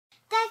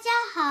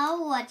好，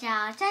我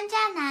叫张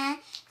佳楠，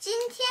今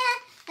天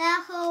来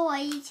和我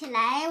一起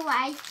来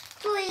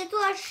做一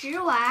做食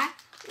玩。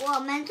我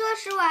们做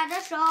食玩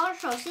的时候，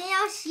首先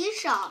要洗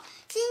手。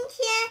今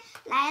天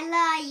来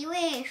了一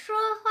位说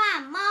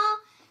话猫，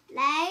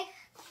来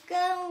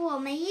跟我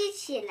们一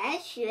起来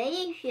学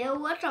一学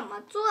我怎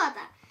么做的，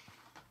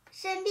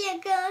顺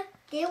便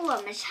给我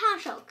们唱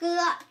首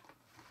歌。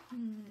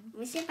我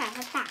们先把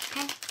它打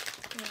开。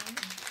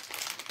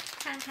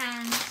看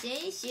看学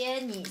一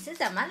学你是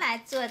怎么来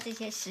做这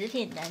些食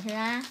品的，是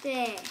吧？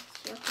对，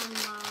学花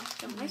猫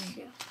怎么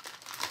学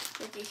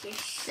做这些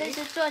食。这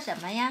是做什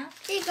么呀？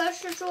这个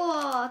是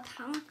做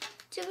糖，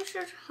这个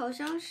是好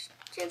像是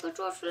这个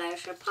做出来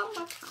是棒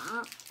棒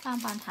糖。棒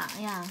棒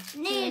糖呀，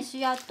那个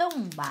需要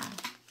冻吧？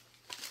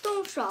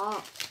动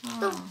手，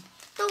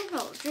动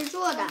手制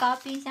作的。到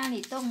冰箱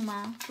里冻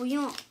吗？不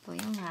用。不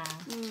用啊。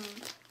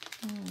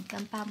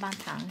跟棒棒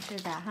糖似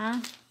的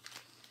哈。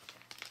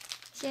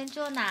先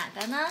做哪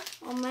个呢？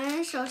我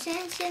们首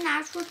先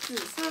拿出紫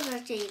色的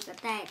这个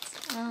袋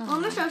子。我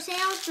们首先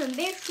要准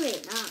备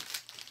水呢，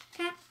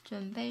看。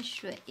准备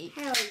水。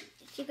还有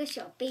这个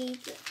小杯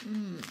子。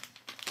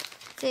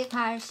这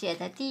块写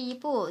的第一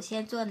步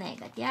先做哪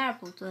个？第二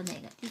步做哪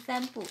个？第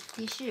三步、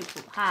第四步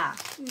哈。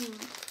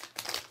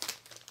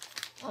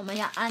我们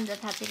要按照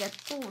它这个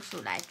步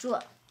数来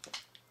做。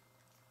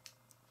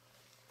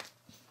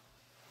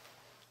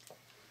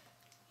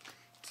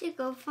这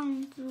个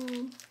放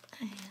入。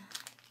哎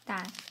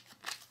呀，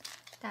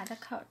打的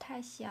口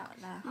太小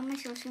了。妈妈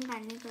小心把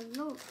那个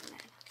漏出来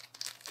了。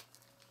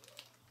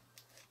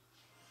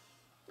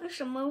那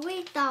什么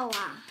味道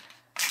啊？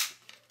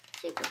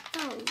这个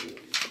倒入一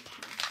个盘。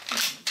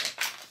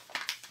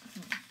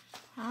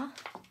好。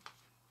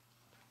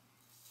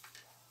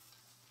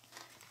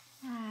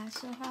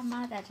说话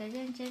猫在这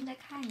认真的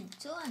看你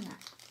做呢。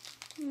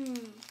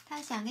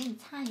它想给你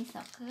唱一首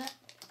歌。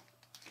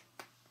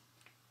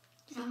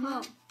然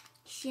后，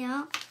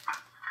行。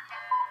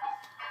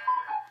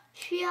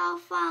需要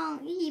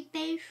放一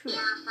杯水。一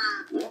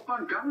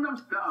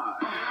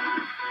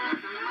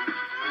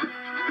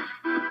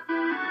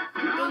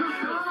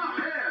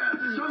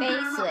杯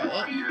水。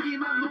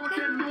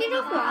变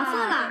成黄色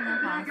了。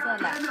黄色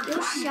了。有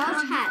小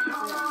铲子。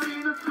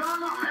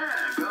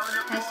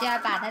还需要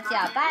把它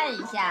搅拌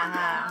一下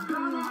哈。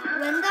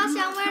闻到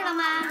香味了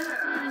吗？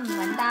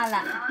闻到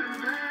了。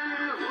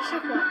是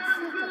黄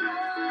色的。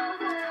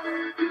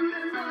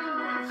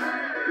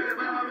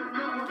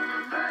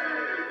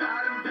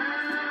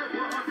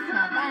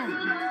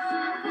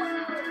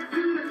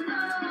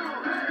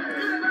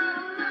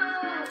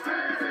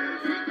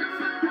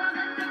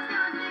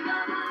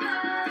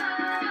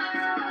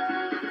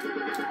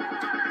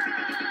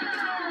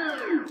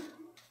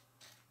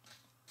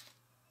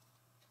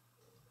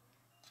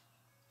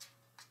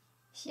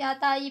需要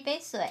倒一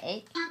杯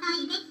水。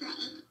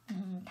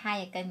他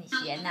也跟你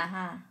学呢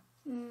哈。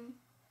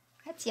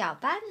还搅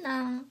拌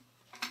呢。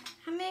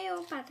还没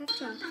有把它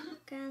整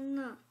干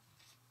呢。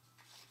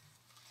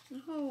然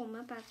后我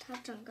们把它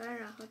整干，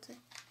然后再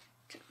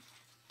整。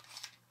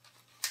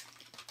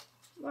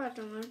哇，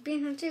怎么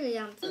变成这个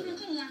样子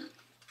了？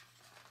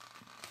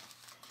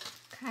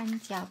看你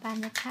搅拌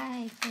的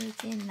太费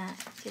劲了，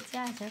就这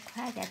样子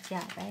快点搅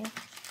呗。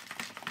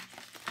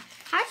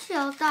还需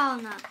要倒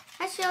呢，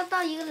还需要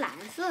倒一个蓝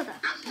色的。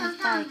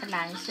倒一个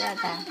蓝色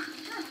的。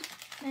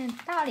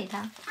倒里头。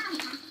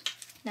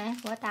来，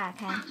我打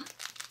开。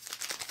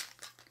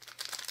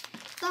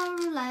倒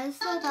入蓝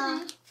色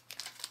的。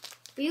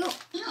不用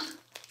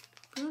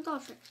倒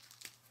水。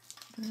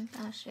不用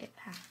倒水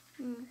吧？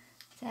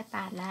再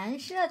把蓝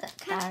色的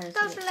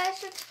倒出来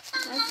是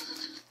蓝色。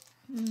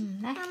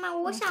来。妈妈，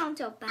我想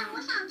搅拌。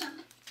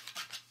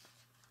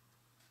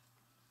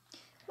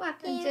哇，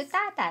你就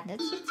大胆的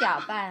去搅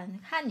拌，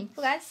看你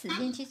不敢使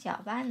劲去搅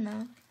拌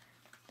呢。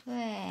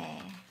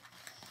对。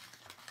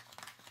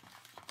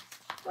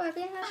哇，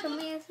变成什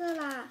么颜色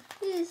啦？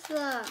绿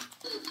色。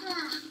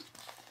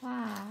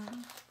哇。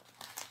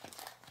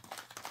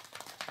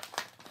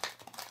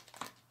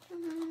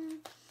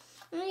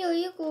有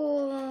一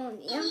股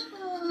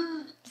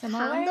什么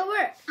糖的味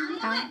儿。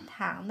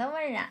糖的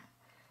味儿啊！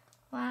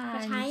哇，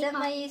你这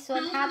么一说，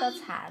它都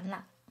馋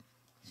了，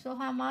说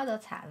话猫都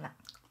馋了。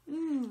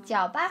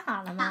搅拌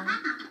好了吗？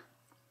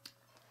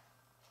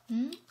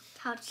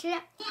好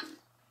吃。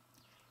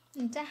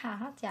你再好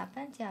好搅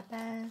拌搅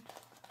拌。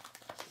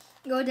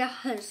有点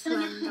很酸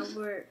的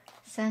味儿。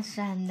酸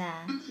酸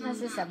的，那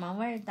是什么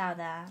味道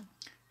的？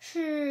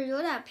是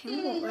有点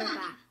苹果味儿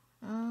吧。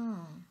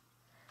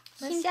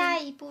那下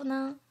一步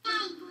呢？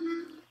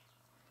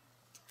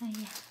哎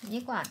呀，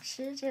你光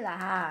吃去了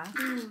哈。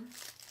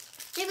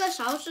这个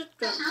勺是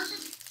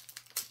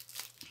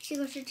这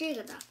个是这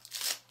个的。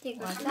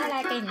我再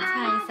来给你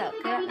唱一首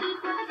歌。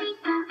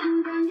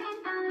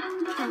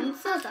橙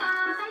色的。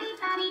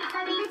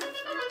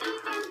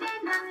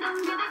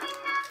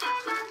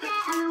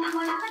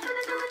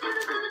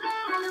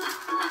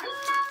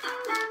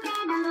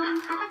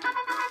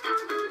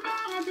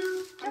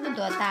这么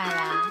多袋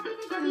呀？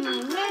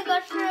那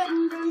个是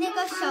那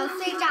个小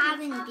碎渣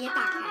子，你别别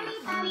打开了。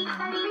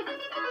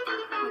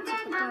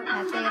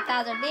把这个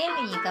倒到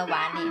另一个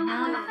碗里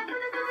哈。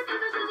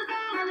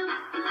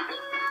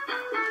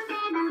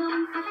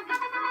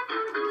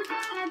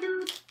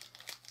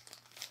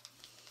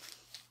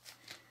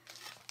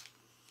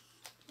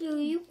有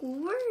一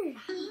股味儿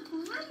啊！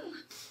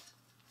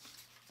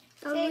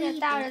这个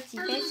倒了几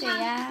杯水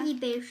呀？1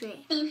杯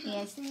水。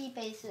也是1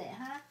杯水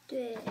哈。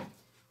对。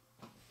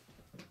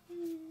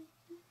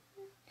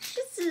是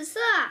紫色。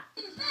啊，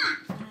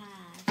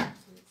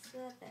紫色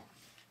的。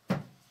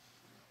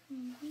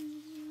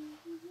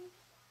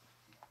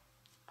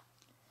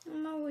妈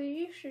妈，我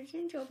一使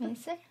劲搅拌。没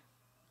事儿。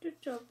就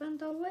搅拌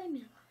到外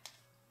面了。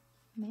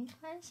没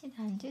关系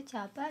的，你就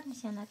搅拌就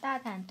行了，大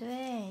胆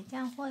对，这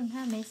样和你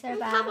看没事儿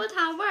吧？泡泡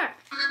糖味儿。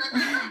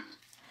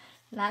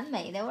蓝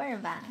莓的味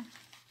儿吧？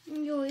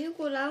有一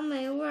股蓝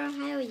莓味儿，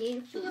还有一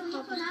股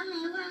泡泡糖。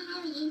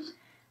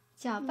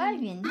搅拌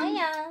匀它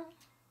呀，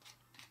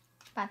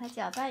把它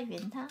搅拌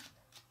匀它。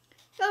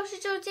要是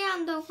就这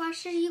样的话，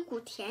是一股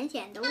甜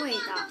甜的味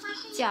道。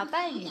搅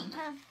拌匀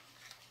它，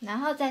然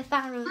后再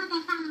放入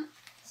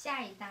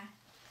下一袋。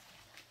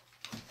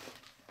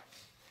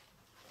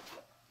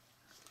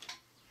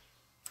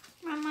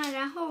妈妈，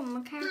然后我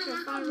们开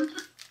始放入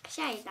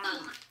下一袋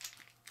了。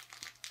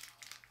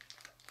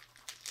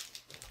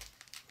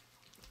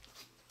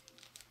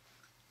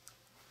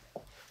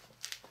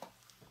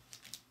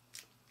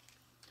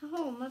然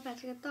后我们把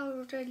这个倒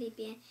入这里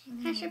边，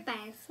它是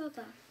白色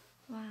的。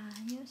哇，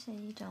又是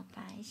一种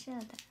白色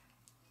的。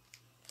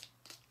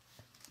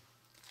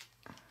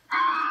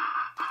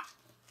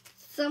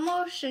什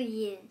么声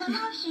音？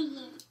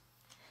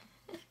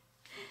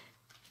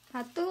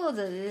他肚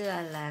子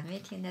饿了，没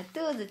听着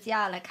肚子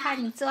叫了，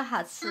看你做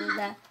好吃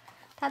的，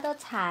他都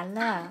馋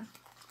了。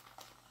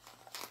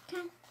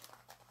看，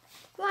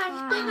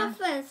哇，变成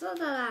粉色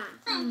的啦！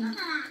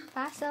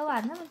把手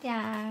往那么点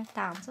儿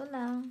挡住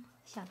了，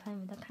小朋友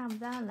们都看不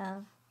到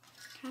了。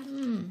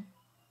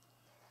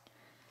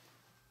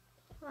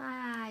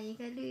哇，一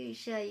个绿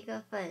色，一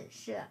个粉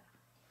色。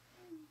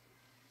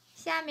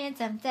下面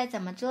再怎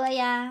么做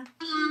呀？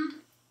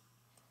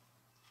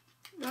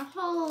然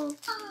后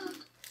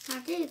把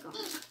这个，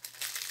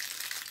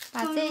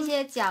把这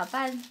些搅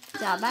拌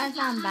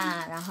上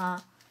吧，然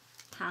后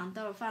糖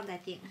豆放在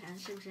顶上，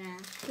是不是？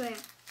对。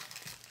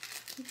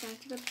你把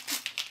这个，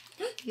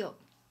有。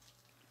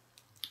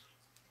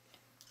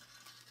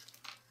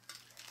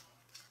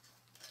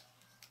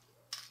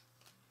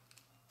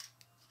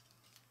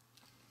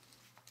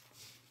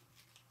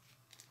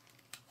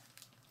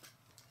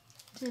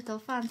这都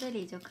放这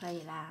里就可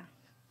以啦。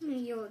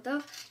有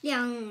的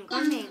2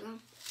个哪个？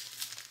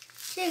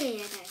这个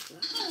也得搁。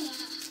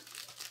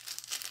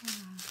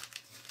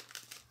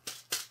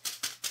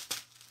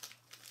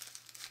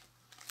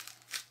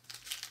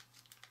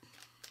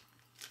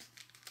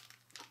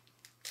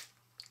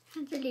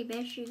看这里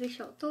边是一个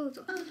小豆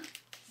子。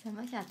什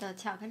么小豆？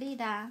巧克力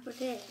的？不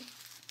对，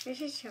这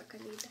是巧克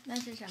力的。那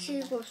是什么？是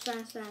一股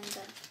酸酸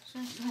的。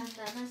酸酸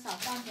的，那少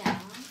放点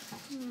啊。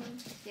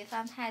别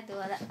放太多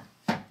了。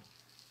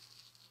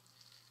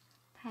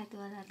太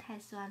多了，太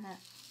酸了，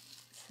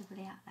吃不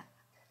了了。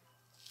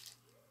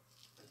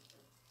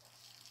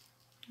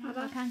好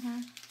吧，我看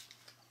看。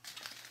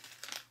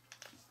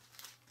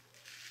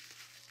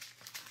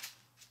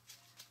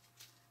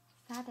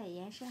撒点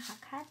颜色好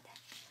看的，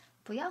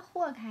不要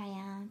和开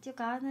呀，就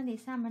搞那里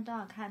上面多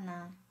好看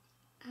呢。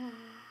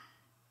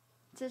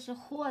这是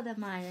和的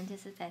嘛，人家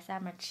是在上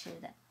面吃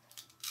的，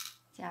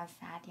这样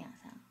撒顶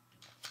上。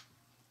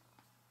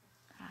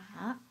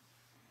好，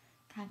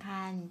看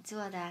看你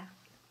做的。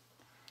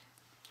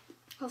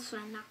好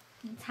酸呐！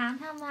你尝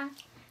尝吧，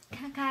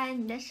看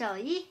看你的手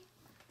艺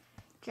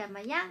怎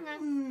么样啊？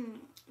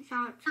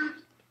好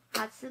吃。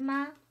好吃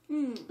吗？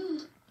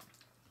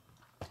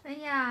哎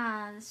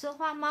呀，说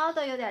话猫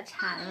都有点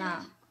馋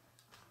了。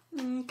可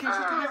是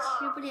它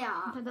吃不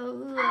了。它都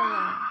饿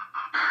了，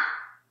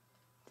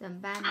怎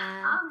么办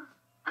呢？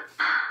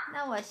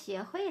那我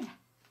学会了。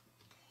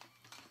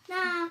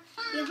那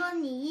以后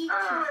你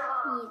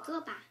做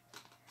吧。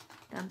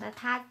等到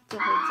它就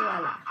会做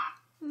了。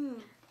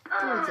肚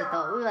子都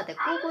饿得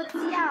咕咕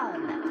叫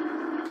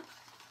了。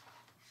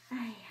哎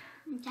呀，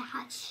真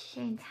好吃。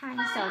给你唱一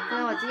首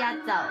歌，我就要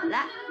走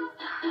了。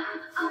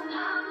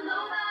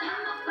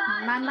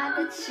你慢慢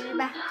的吃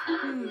吧。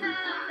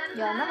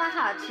有那么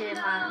好吃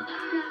吗？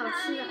好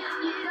吃的。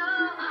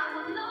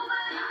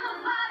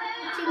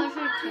这个是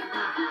甜的。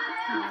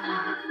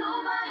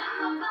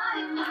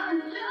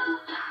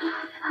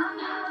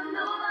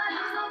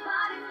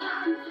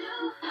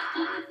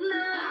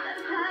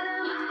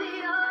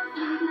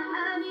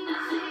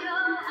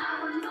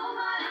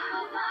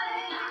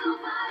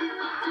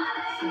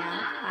行，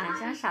晚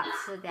上少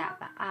吃点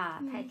吧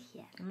啊，太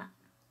甜了。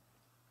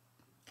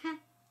看。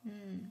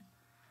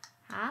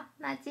好，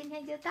那今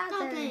天就到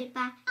这里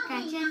吧，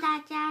感谢大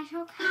家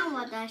收看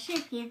我的视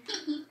频。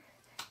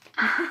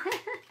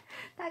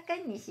他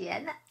跟你学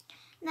呢。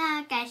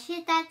那感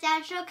谢大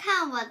家收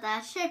看我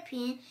的视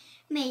频，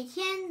每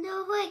天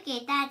都会给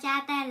大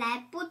家带来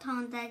不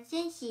同的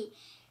惊喜。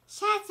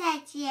下次再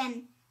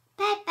见，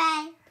拜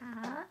拜。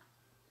好，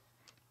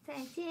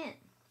再见。